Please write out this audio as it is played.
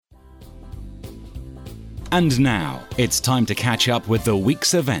And now, it's time to catch up with the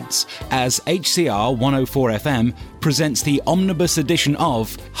week's events as HCR 104 FM presents the omnibus edition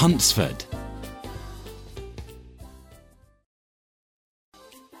of Huntsford.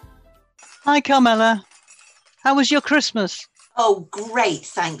 Hi, Carmela. How was your Christmas? Oh, great,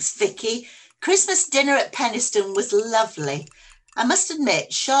 thanks, Vicky. Christmas dinner at Penistone was lovely. I must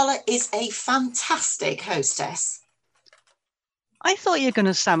admit, Charlotte is a fantastic hostess. I thought you were going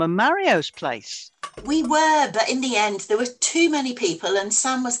to Sam and Mario's place. We were, but in the end, there were too many people and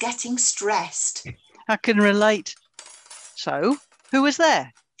Sam was getting stressed. I can relate. So, who was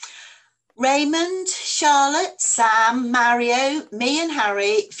there? Raymond, Charlotte, Sam, Mario, me and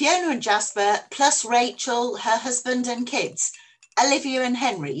Harry, Fiona and Jasper, plus Rachel, her husband and kids. Olivia and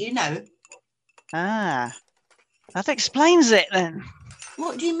Henry, you know. Ah, that explains it then.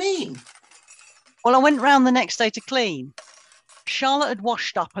 What do you mean? Well, I went round the next day to clean. Charlotte had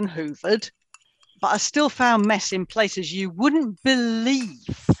washed up and hoovered, but I still found mess in places you wouldn't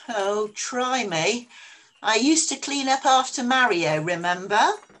believe. Oh, try me. I used to clean up after Mario, remember?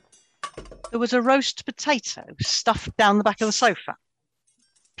 There was a roast potato stuffed down the back of the sofa,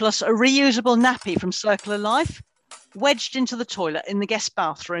 plus a reusable nappy from Circle of Life wedged into the toilet in the guest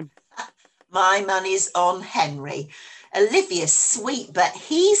bathroom. My money's on Henry. Olivia's sweet, but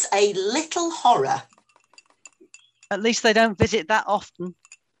he's a little horror. At least they don't visit that often.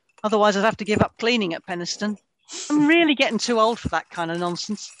 Otherwise, I'd have to give up cleaning at Penistone. I'm really getting too old for that kind of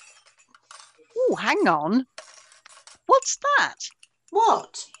nonsense. Oh, hang on. What's that?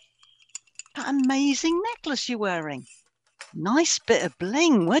 What? That amazing necklace you're wearing. Nice bit of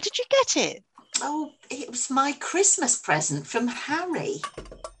bling. Where did you get it? Oh, it was my Christmas present from Harry.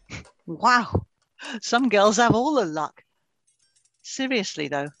 Wow. Some girls have all the luck. Seriously,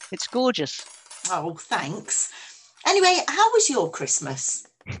 though, it's gorgeous. Oh, thanks. Anyway, how was your Christmas?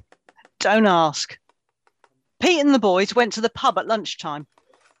 Don't ask. Pete and the boys went to the pub at lunchtime.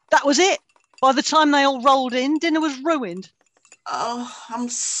 That was it. By the time they all rolled in, dinner was ruined. Oh, I'm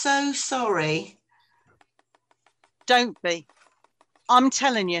so sorry. Don't be. I'm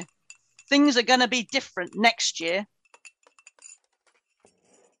telling you, things are going to be different next year.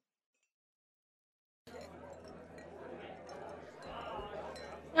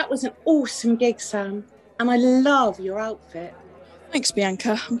 That was an awesome gig, Sam. And I love your outfit. Thanks,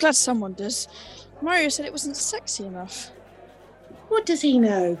 Bianca. I'm glad someone does. Mario said it wasn't sexy enough. What does he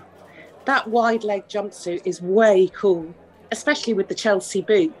know? That wide-leg jumpsuit is way cool, especially with the Chelsea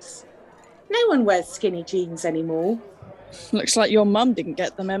boots. No one wears skinny jeans anymore. Looks like your mum didn't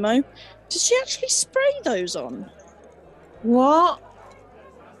get the memo. Did she actually spray those on? What?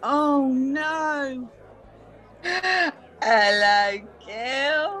 Oh, no. Hello,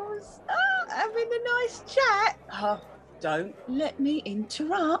 girls. Oh, having a nice chat. Oh, don't let me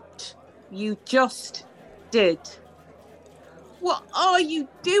interrupt. You just did. What are you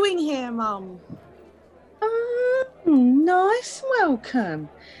doing here, Mum? Nice welcome.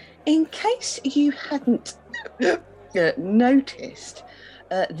 In case you hadn't noticed,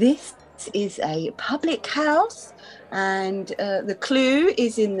 this is a public house and the clue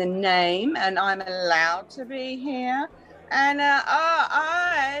is in the name and I'm allowed to be here and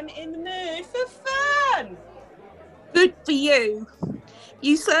I'm in the mood for fun. Good for you.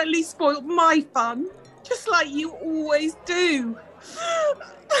 You certainly spoiled my fun, just like you always do.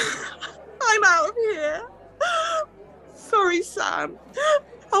 I'm out of here. Sorry, Sam.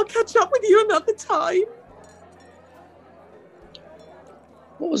 I'll catch up with you another time.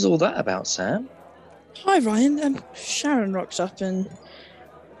 What was all that about, Sam? Hi, Ryan. Sharon rocked up and...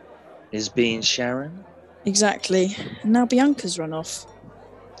 Is being Sharon? Exactly. And now Bianca's run off.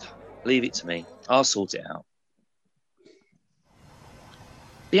 Leave it to me. I'll sort it out.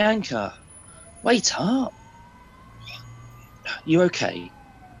 Bianca, wait up. You okay?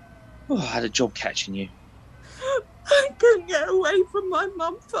 Oh, I had a job catching you. I couldn't get away from my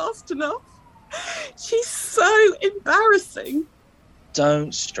mum fast enough. She's so embarrassing.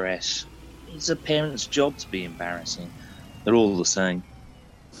 Don't stress. It's a parent's job to be embarrassing. They're all the same.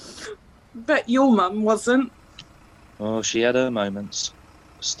 Bet your mum wasn't. Oh, she had her moments.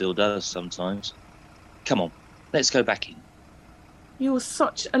 Still does sometimes. Come on, let's go back in. You're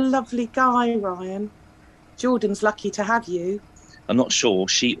such a lovely guy, Ryan. Jordan's lucky to have you. I'm not sure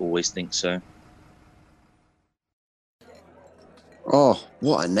she always thinks so. Oh,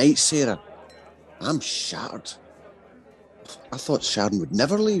 what a night, Sarah. I'm shattered. I thought Sharon would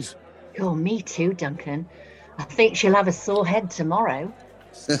never leave. Oh, me too, Duncan. I think she'll have a sore head tomorrow.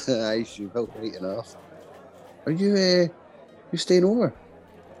 Aye, she will, right enough. Are you staying over?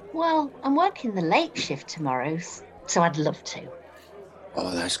 Well, I'm working the late shift tomorrow, so I'd love to.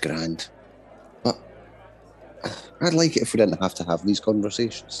 Oh, that's grand. But I'd like it if we didn't have to have these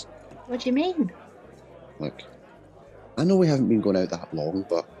conversations. What do you mean? Look, I know we haven't been going out that long,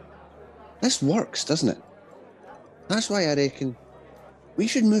 but this works, doesn't it? That's why I reckon we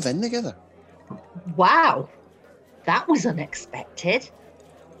should move in together. Wow, that was unexpected.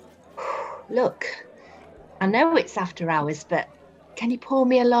 Look, I know it's after hours, but can you pour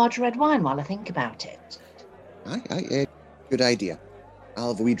me a large red wine while I think about it? Aye, good idea. I'll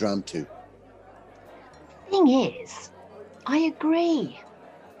have a wee dram too. Thing is, I agree.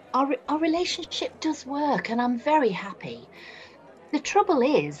 Our relationship does work and I'm very happy. The trouble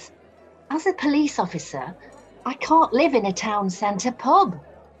is, as a police officer, I can't live in a town centre pub.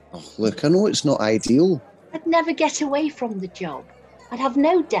 Oh, look, I know it's not ideal. I'd never get away from the job. I'd have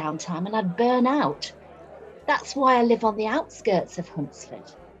no downtime and I'd burn out. That's why I live on the outskirts of Huntsford.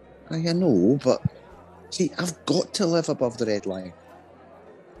 Aye, I know, but see, I've got to live above the red line.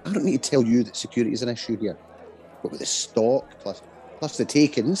 I don't need to tell you that security is an issue here. But with the stock, plus the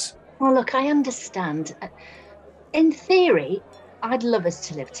takings... Well, look, I understand. In theory, I'd love us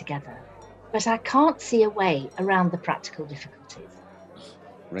to live together. But I can't see a way around the practical difficulties.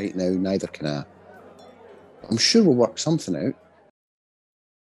 Right now, neither can I. I'm sure we'll work something out.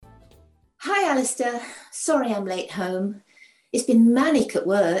 Hi, Alistair. Sorry I'm late home. It's been manic at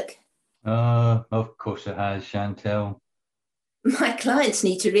work. Of course it has, Chantel. My clients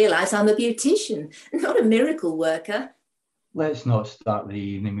need to realise I'm a beautician, not a miracle worker. Let's not start the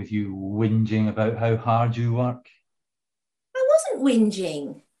evening with you whinging about how hard you work. I wasn't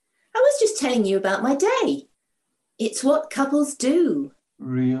whinging. I was just telling you about my day. It's what couples do.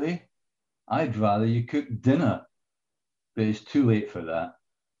 Really? I'd rather you cook dinner. But it's too late for that.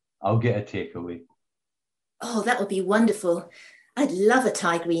 I'll get a takeaway. Oh, that would be wonderful. I'd love a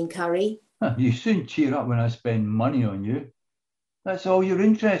Thai green curry. You soon cheer up when I spend money on you. That's all you're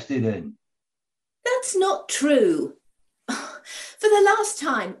interested in. That's not true. For the last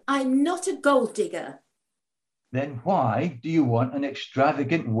time, I'm not a gold digger. Then why do you want an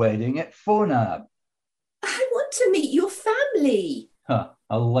extravagant wedding at Phonab? I want to meet your family.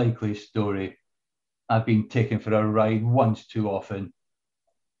 A likely story. I've been taken for a ride once too often.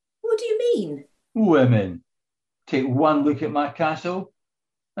 What do you mean? Women take one look at my castle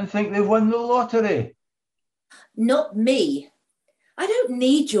and think they've won the lottery. Not me. I don't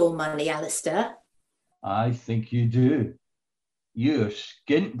need your money, Alistair. I think you do. You're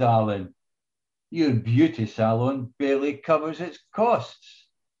skint, darling. Your beauty salon barely covers its costs.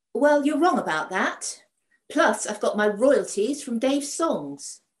 Well, you're wrong about that. Plus, I've got my royalties from Dave's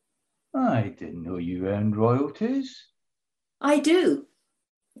songs. I didn't know you earned royalties. I do.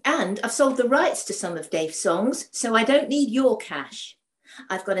 And I've sold the rights to some of Dave's songs, so I don't need your cash.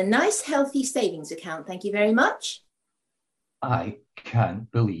 I've got a nice, healthy savings account, thank you very much. I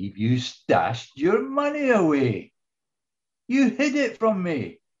can't believe you stashed your money away. You hid it from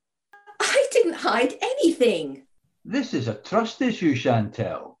me. I didn't hide anything. This is a trust issue,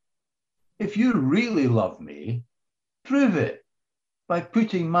 Chantel. If you really love me, prove it by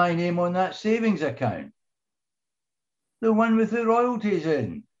putting my name on that savings account. The one with the royalties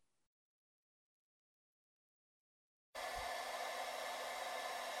in.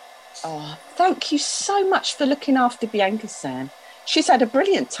 Oh, thank you so much for looking after Bianca, Sam. She's had a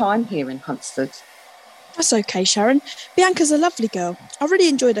brilliant time here in Huntsford. That's okay, Sharon. Bianca's a lovely girl. I really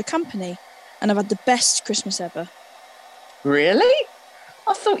enjoyed her company, and I've had the best Christmas ever. Really?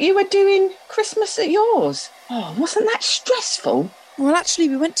 I thought you were doing Christmas at yours. Oh, wasn't that stressful? Well, actually,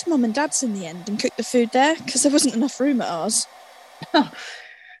 we went to Mum and Dad's in the end and cooked the food there because there wasn't enough room at ours.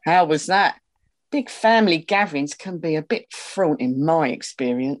 How was that? Big family gatherings can be a bit fraught in my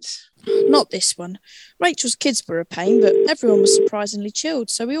experience. Not this one. Rachel's kids were a pain, but everyone was surprisingly chilled,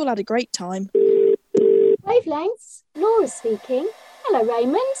 so we all had a great time. Wavelengths, Laura speaking. Hello,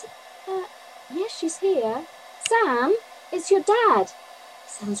 Raymond. Yes, she's here. Sam, it's your dad.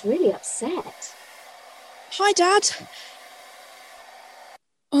 Sounds really upset. Hi, Dad.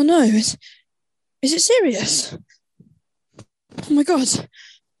 Oh no, is it serious? Oh my God.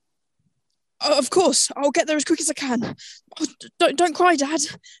 Oh, of course, I'll get there as quick as I can. Oh, don't cry, Dad.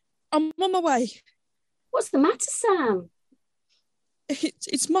 I'm on my way. What's the matter, Sam?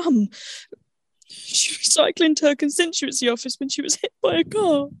 It's Mum. She was cycling to her constituency office when she was hit by a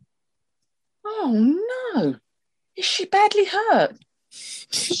car. Oh no. Is she badly hurt?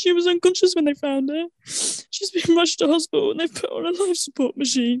 She was unconscious when they found her. She's been rushed to hospital and they've put her on a life support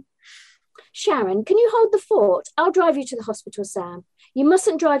machine. Sharon, can you hold the fort? I'll drive you to the hospital, Sam. You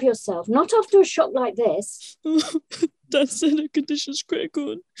mustn't drive yourself, not after a shock like this. Dad said her condition's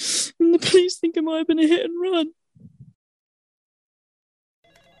critical and the police think it might have been a hit and run.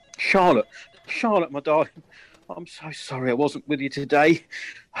 Charlotte, my darling, I'm so sorry I wasn't with you today.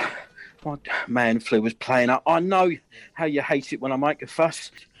 My man flu was playing up. I know how you hate it when I make a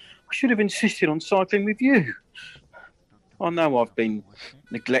fuss. I should have insisted on cycling with you. I know I've been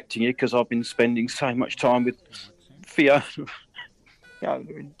neglecting you because I've been spending so much time with Fiona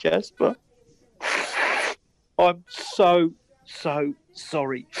and Jasper. I'm so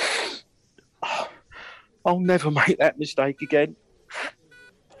sorry. I'll never make that mistake again.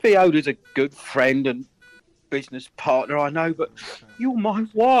 Fiona's a good friend and business partner, I know, but you're my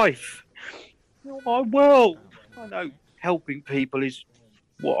wife. You're my world. I know helping people is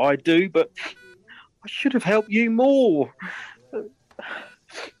what I do, but I should have helped you more.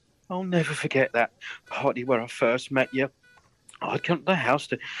 I'll never forget that party where I first met you. I'd come to the house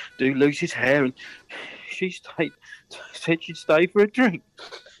to do Lucy's hair, and she said she'd stay for a drink.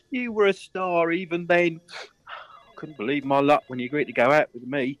 You were a star even then. I couldn't believe my luck when you agreed to go out with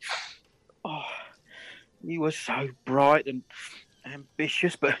me. Oh, you were so bright and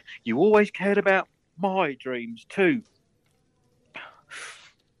ambitious, but you always cared about my dreams too.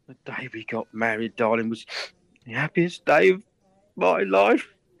 The day we got married, darling, was the happiest day of my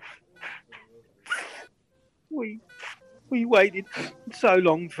life. We waited so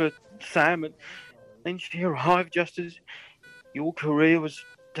long for Sam, and then she arrived just as your career was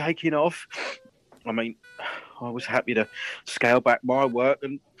taking off. I mean, I was happy to scale back my work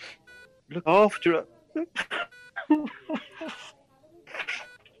and look after her.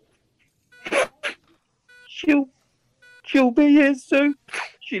 She'll be here soon.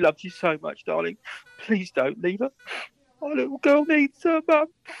 She loves you so much, darling. Please don't leave her. Our little girl needs her mum.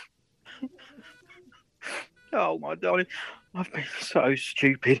 Oh, my darling, I've been so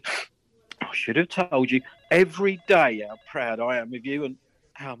stupid. I should have told you every day how proud I am of you and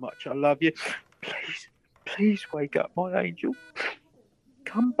how much I love you. Please wake up, my angel.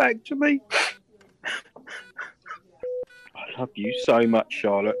 Come back to me. I love you so much,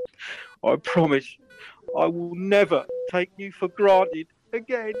 Charlotte. I promise I will never take you for granted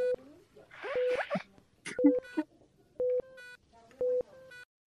again.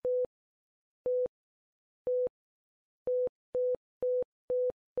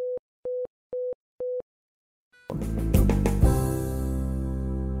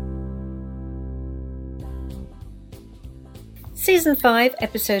 Season 5,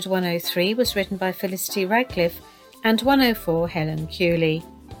 Episode 103 was written by Felicity Radcliffe and 104 Helen Cooley.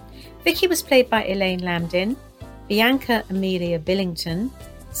 Vicky was played by Elaine Lambdin, Bianca Amelia Billington,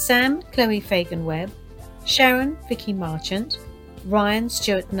 Sam Chloe Fagan-Webb, Sharon Vicky Marchant, Ryan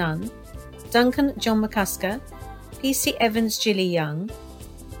Stuart Nunn, Duncan John McCusker, PC Evans Gilly Young,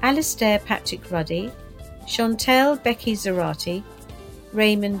 Alistair Patrick Ruddy, Chantel Becky Zarati,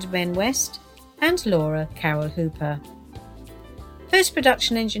 Raymond Ben West, and Laura Carol Hooper.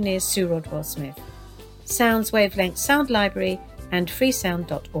 Post-production engineers Sue Rodwell-Smith. Sounds Wavelength Sound Library and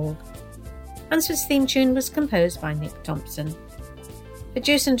freesound.org. Hunsford's theme tune was composed by Nick Thompson.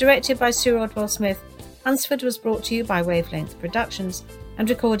 Produced and directed by Sue Rodwell-Smith, Hunsford was brought to you by Wavelength Productions and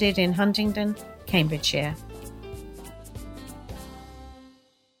recorded in Huntingdon, Cambridgeshire.